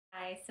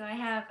guys, so I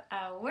have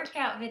a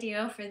workout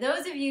video for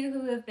those of you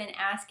who have been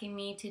asking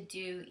me to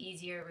do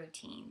easier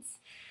routines.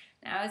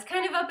 Now I was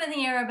kind of up in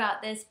the air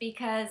about this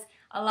because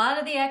a lot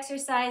of the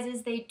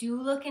exercises, they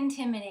do look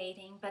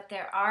intimidating, but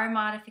there are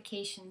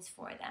modifications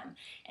for them.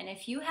 And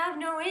if you have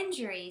no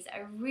injuries,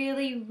 I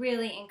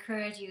really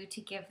encourage you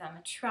to give them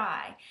a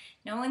try.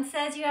 No one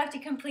says you have to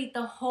complete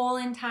the whole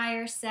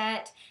entire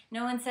set.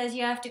 No one says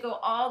you have to go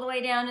all the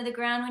way down to the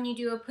ground when you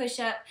do a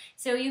push-up.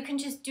 So you can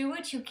just do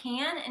what you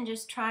can and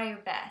just try your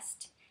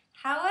best.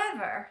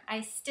 However,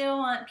 I still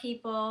want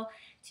people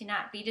to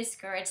not be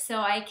discouraged, so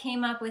I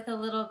came up with a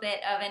little bit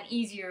of an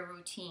easier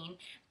routine.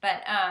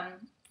 But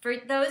for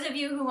those of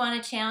you who want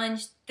a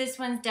challenge, this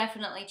one's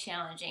definitely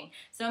challenging.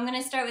 So I'm going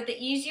to start with the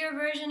easier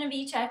version of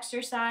each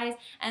exercise,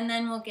 and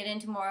then we'll get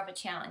into more of a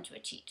challenge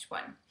with each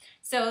one.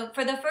 So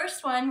for the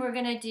first one, we're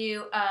going to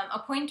do a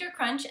pointer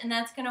crunch, and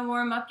that's going to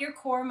warm up your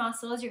core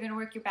muscles. You're going to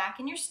work your back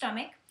and your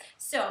stomach.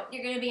 So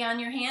you're going to be on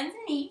your hands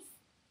and knees.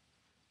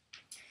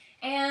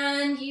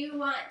 And you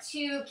want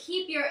to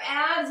keep your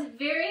abs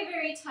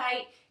very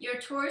tight. Your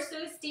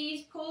torso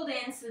stays pulled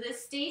in, so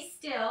this stays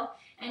still.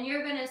 And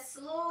you're going to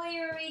slowly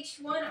reach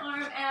one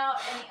arm out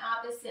and the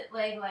opposite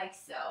leg like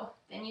so.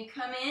 Then you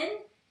come in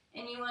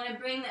and you want to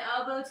bring the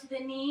elbow to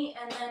the knee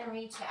and then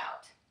reach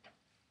out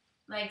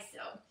like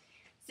so.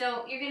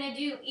 So you're going to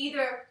do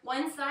either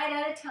one side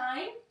at a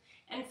time,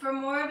 and for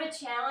more of a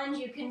challenge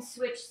you can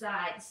switch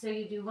sides. So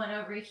you do one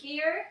over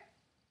here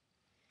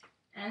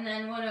and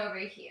then one over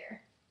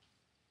here.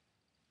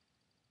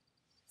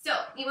 So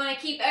you want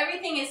to keep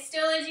everything as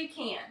still as you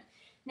can.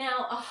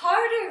 Now, a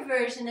harder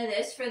version of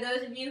this, for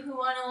those of you who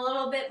want a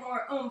little bit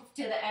more oomph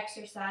to the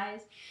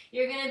exercise,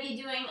 you're going to be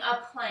doing a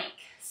plank.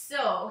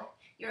 So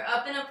you're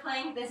up in a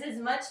plank. This is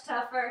much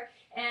tougher,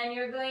 and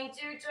you're going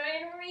to try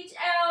and reach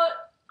out,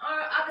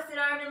 opposite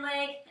arm and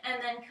leg,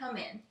 and then come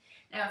in.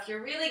 Now, if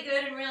you're really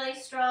good and really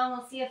strong,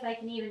 we'll see if I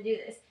can even do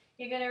this.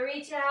 You're going to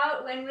reach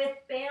out when with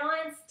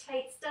balance,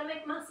 tight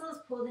stomach muscles,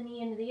 pull the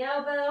knee into the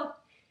elbow,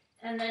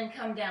 and then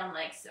come down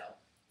like so.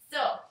 So,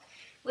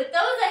 with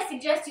those, I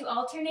suggest you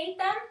alternate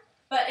them,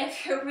 but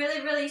if you're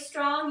really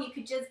strong, you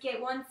could just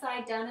get one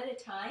side done at a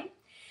time.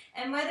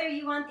 And whether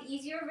you want the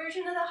easier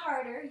version or the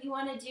harder, you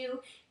want to do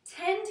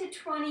 10 to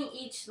 20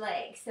 each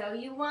leg. So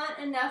you want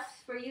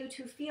enough for you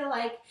to feel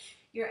like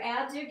your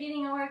abs are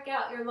getting a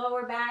workout, your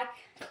lower back,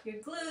 your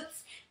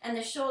glutes, and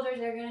the shoulders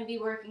are going to be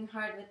working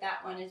hard with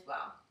that one as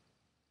well.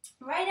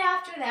 Right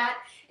after that,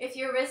 if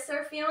your wrists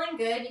are feeling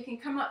good, you can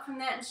come up from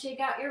that and shake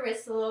out your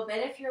wrists a little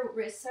bit if your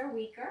wrists are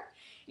weaker.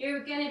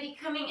 You're going to be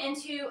coming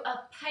into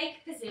a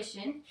pike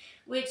position,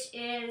 which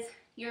is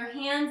your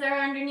hands are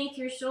underneath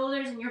your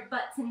shoulders and your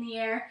butt's in the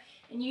air,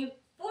 and you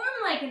form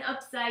like an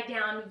upside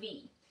down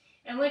V.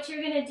 And what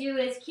you're going to do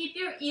is keep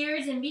your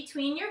ears in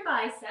between your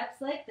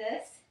biceps like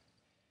this.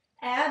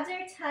 Abs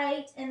are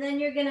tight, and then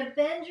you're going to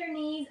bend your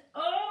knees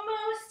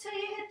almost till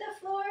you hit the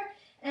floor,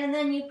 and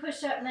then you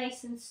push up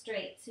nice and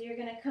straight. So you're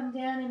going to come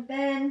down and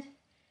bend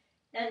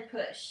and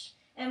push.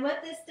 And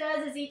what this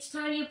does is each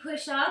time you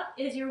push up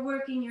is you're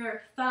working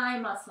your thigh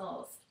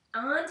muscles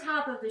on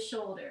top of the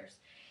shoulders.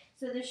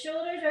 So the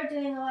shoulders are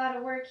doing a lot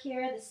of work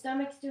here, the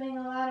stomach's doing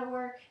a lot of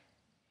work,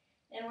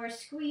 and we're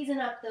squeezing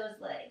up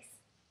those legs.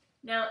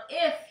 Now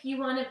if you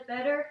want a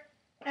better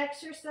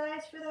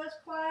exercise for those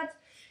quads,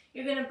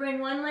 you're going to bring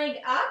one leg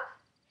up,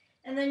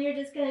 and then you're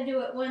just going to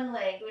do it one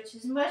leg, which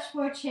is much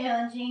more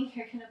challenging.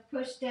 You're going to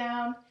push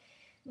down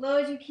low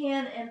as you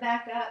can and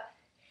back up,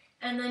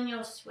 and then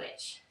you'll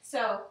switch.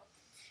 So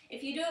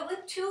if you do it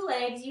with two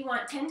legs, you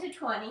want 10 to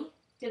 20,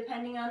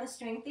 depending on the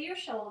strength of your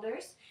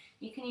shoulders.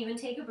 You can even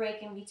take a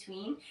break in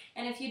between.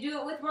 And if you do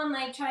it with one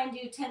leg, try and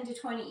do 10 to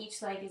 20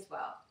 each leg as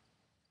well.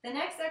 The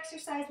next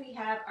exercise we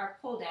have are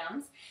pull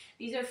downs.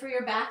 These are for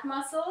your back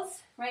muscles,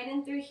 right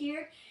in through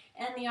here,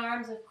 and the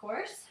arms, of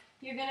course.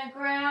 You're going to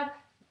grab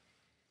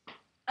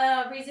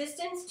a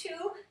resistance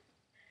tube.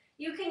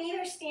 You can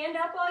either stand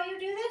up while you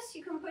do this,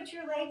 you can put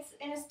your legs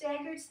in a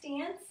staggered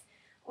stance,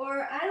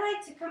 or I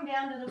like to come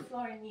down to the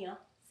floor and kneel.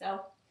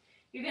 So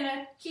you're going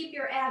to keep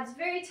your abs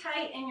very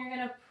tight, and you're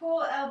going to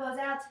pull elbows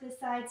out to the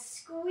side,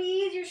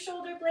 squeeze your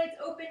shoulder blades,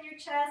 open your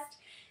chest,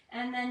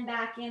 and then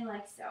back in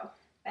like so.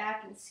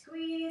 Back and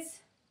squeeze,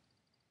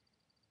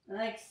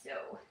 like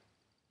so.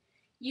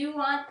 You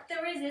want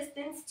the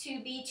resistance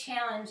to be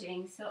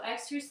challenging, so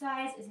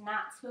exercise is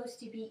not supposed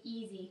to be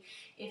easy.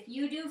 If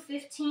you do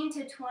 15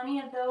 to 20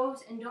 of those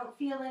and don't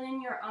feel it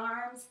in your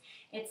arms,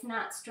 it's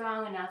not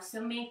strong enough.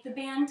 So make the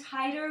band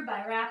tighter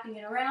by wrapping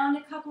it around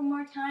a couple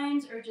more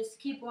times, or just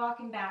keep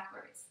walking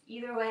backwards.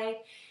 Either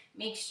way,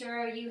 make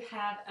sure you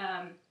have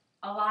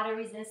a lot of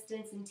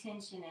resistance and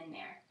tension in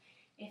there.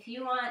 If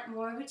you want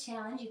more of a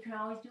challenge, you can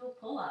always do a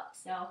pull-up.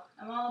 So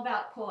I'm all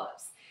about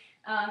pull-ups.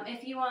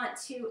 If you want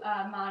to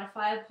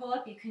modify a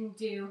pull-up, you can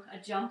do a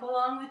jump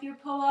along with your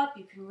pull-up.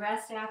 You can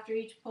rest after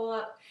each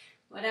pull-up,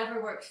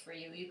 whatever works for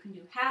you. You can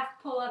do half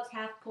pull-ups,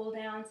 half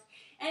pull-downs,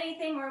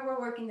 anything where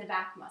we're working the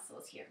back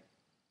muscles here.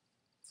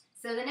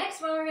 So the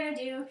next one we're going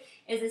to do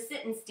is a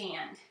sit and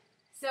stand.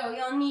 So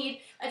you'll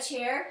need a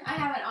chair. I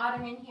have an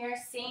ottoman here,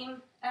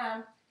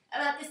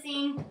 about the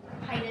same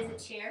height as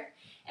a chair.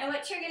 And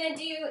what you're going to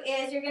do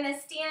is you're going to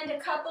stand a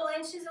couple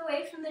inches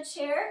away from the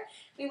chair.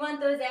 We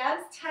want those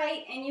abs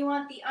tight, and you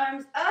want the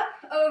arms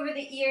up over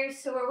the ears,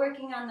 so we're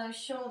working on those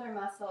shoulder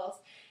muscles.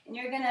 And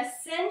you're going to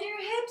send your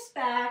hips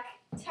back,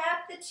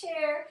 tap the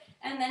chair,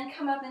 and then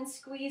come up and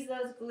squeeze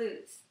those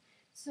glutes.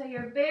 So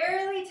you're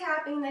barely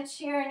tapping the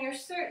chair, and you're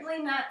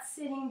certainly not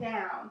sitting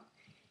down.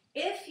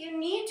 If you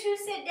need to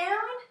sit down,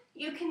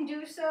 you can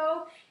do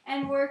so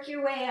and work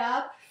your way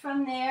up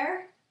from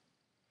there.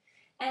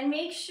 And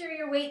make sure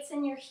your weight's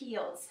in your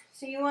heels.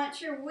 So you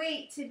want your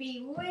weight to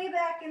be way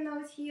back in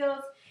those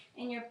heels,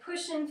 and you're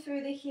pushing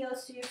through the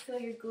heels so you feel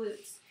your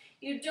glutes.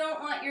 You don't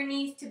want your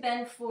knees to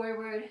bend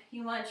forward.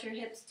 You want your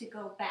hips to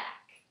go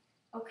back.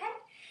 Okay?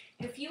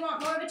 If you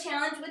want more of a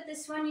challenge with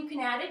this one, you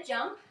can add a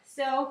jump.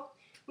 So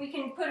we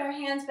can put our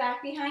hands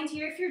back behind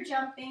here if you're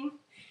jumping.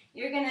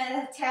 You're going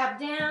to tap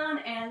down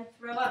and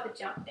throw up a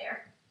jump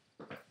there.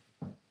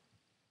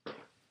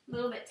 A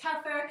little bit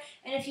tougher,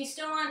 and if you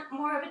still want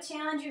more of a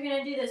challenge, you're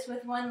going to do this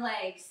with one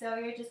leg. So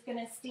you're just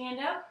going to stand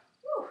up,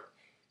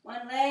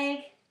 one leg,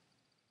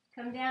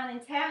 come down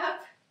and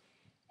tap,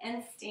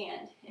 and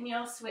stand, and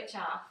you'll switch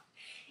off.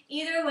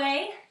 Either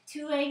way,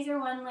 2 legs or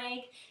 1 leg,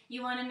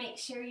 you want to make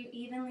sure you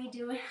evenly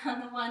do it on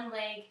the 1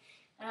 leg.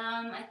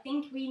 I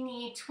think we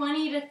need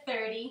 20 to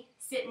 30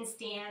 sit and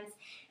stands,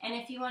 and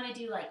if you want to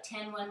do like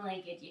 10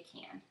 one-legged, you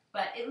can.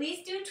 But at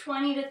least do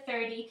 20 to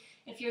 30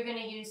 if you're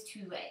going to use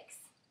 2 legs.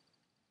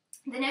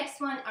 The next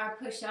one are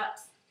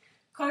push-ups.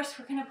 Of course,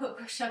 we're going to put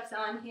push-ups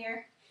on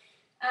here.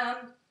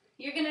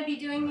 You're going to be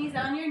doing these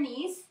on your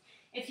knees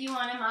if you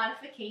want a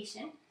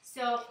modification.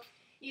 So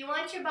you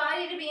want your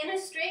body to be in a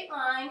straight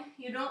line.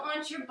 You don't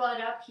want your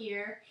butt up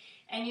here,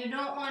 and you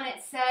don't want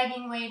it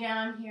sagging way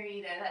down here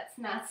either. That's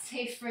not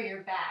safe for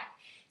your back.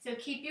 So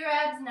keep your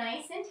abs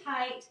nice and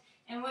tight,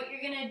 and what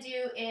you're going to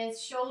do is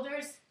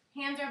shoulders,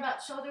 hands are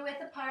about shoulder width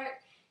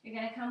apart. You're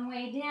going to come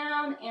way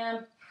down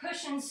and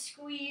push and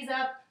squeeze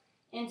up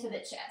into the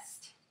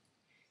chest.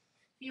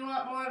 If you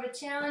want more of a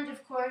challenge,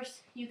 of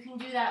course, you can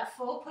do that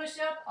full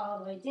push-up all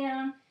the way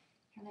down,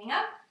 coming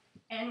up,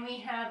 and we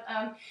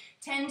have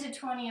 10 to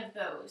 20 of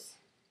those.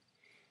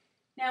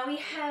 Now we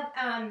have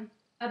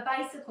a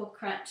bicycle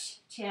crunch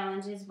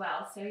challenge as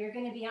well. So you're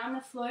going to be on the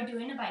floor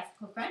doing a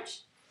bicycle crunch.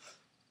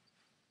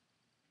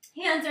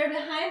 Hands are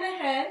behind the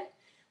head,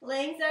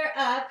 legs are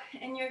up,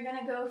 and you're going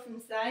to go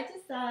from side to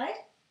side.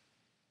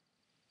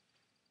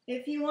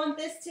 If you want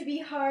this to be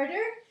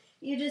harder,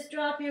 you just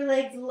drop your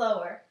legs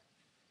lower.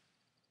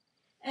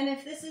 And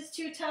if this is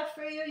too tough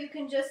for you, you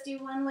can just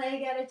do 1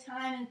 leg at a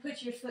time and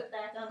put your foot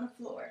back on the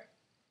floor.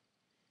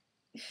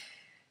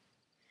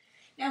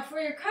 Now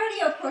for your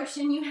cardio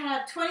portion, you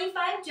have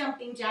 25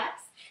 jumping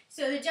jacks.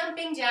 So the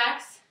jumping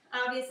jacks,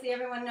 obviously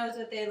everyone knows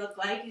what they look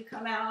like. You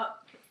come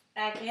out,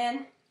 back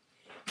in.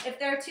 If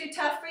they're too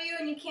tough for you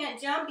and you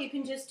can't jump, you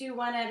can just do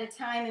 1 at a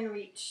time and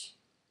reach.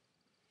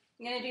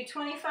 You're going to do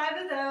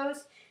 25 of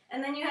those.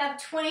 And then you have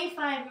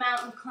 25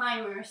 mountain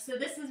climbers. So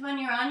this is when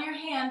you're on your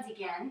hands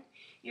again.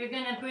 You're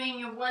going to bring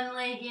your 1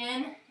 leg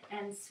in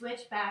and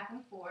switch back and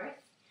forth.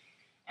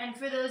 And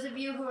for those of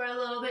you who are a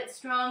little bit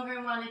stronger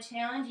and want a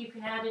challenge, you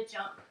can add a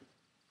jump.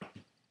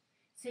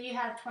 So you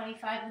have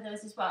 25 of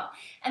those as well.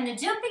 And the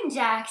jumping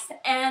jacks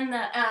and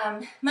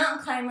the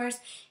mountain climbers,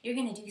 you're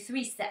going to do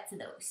 3 sets of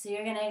those. So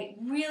you're going to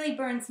really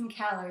burn some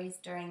calories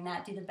during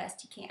that. Do the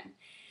best you can.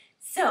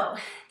 So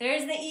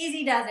there's the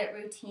easy does it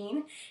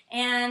routine,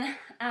 and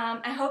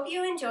I hope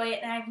you enjoy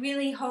it, and I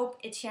really hope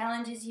it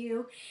challenges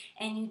you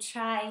and you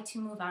try to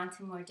move on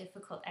to more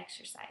difficult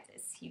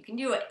exercises. You can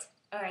do it.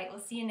 All right,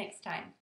 we'll see you next time.